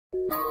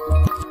Here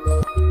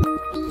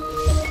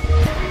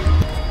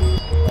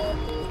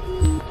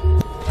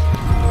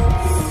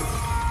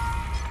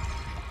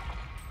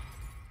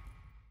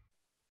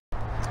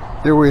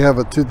we have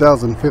a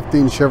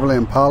 2015 Chevrolet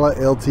Impala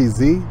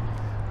LTZ.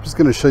 I'm just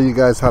going to show you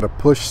guys how to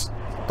push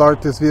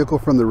start this vehicle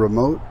from the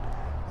remote.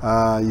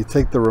 You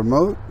take the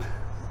remote.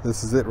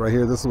 This is it right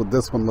here. This is what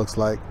this one looks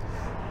like.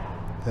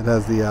 It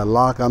has the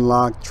lock,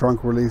 unlock,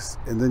 trunk release,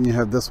 and then you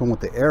have this one with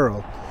the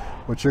arrow.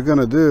 What you're going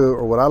to do,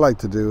 or what I like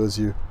to do, is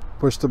you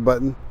push the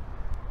button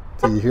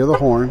till you hear the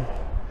horn.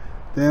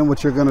 Then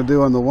what you're going to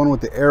do on the one with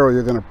the arrow,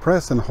 you're going to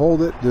press and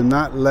hold it. Do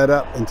not let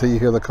up until you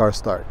hear the car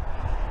start.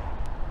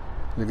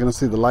 You're going to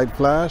see the light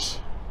flash.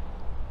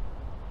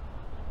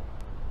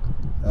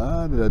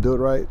 Did I do it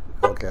right?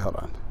 Okay, hold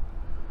on.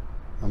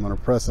 I'm going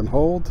to press and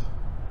hold.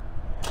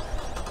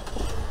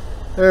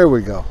 There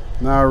we go.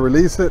 Now I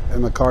release it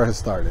and the car has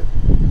started.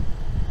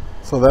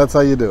 So that's how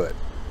you do it.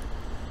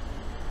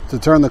 To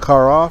turn the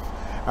car off,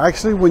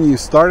 actually when you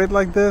start it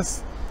like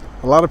this,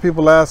 a lot of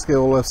people ask,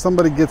 well, if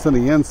somebody gets on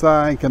the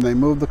inside, can they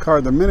move the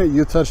car? The minute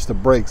you touch the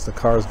brakes, the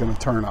car is going to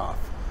turn off.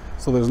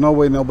 So there's no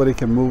way nobody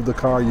can move the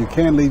car. You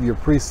can leave your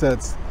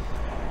presets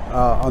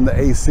on the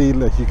AC,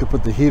 like you could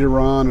put the heater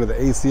on or the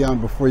AC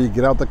on before you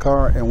get out the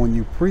car. And when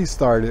you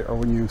pre-start it, or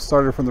when you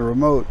start it from the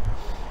remote,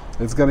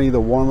 it's going to either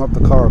warm up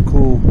the car or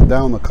cool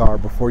down the car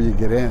before you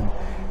get in.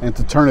 And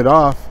to turn it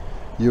off,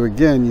 you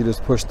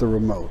just push the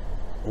remote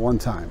one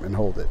time and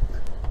hold it.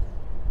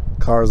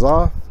 Car's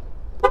off,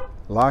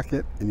 lock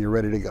it, and you're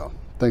ready to go.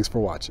 Thanks for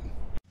watching.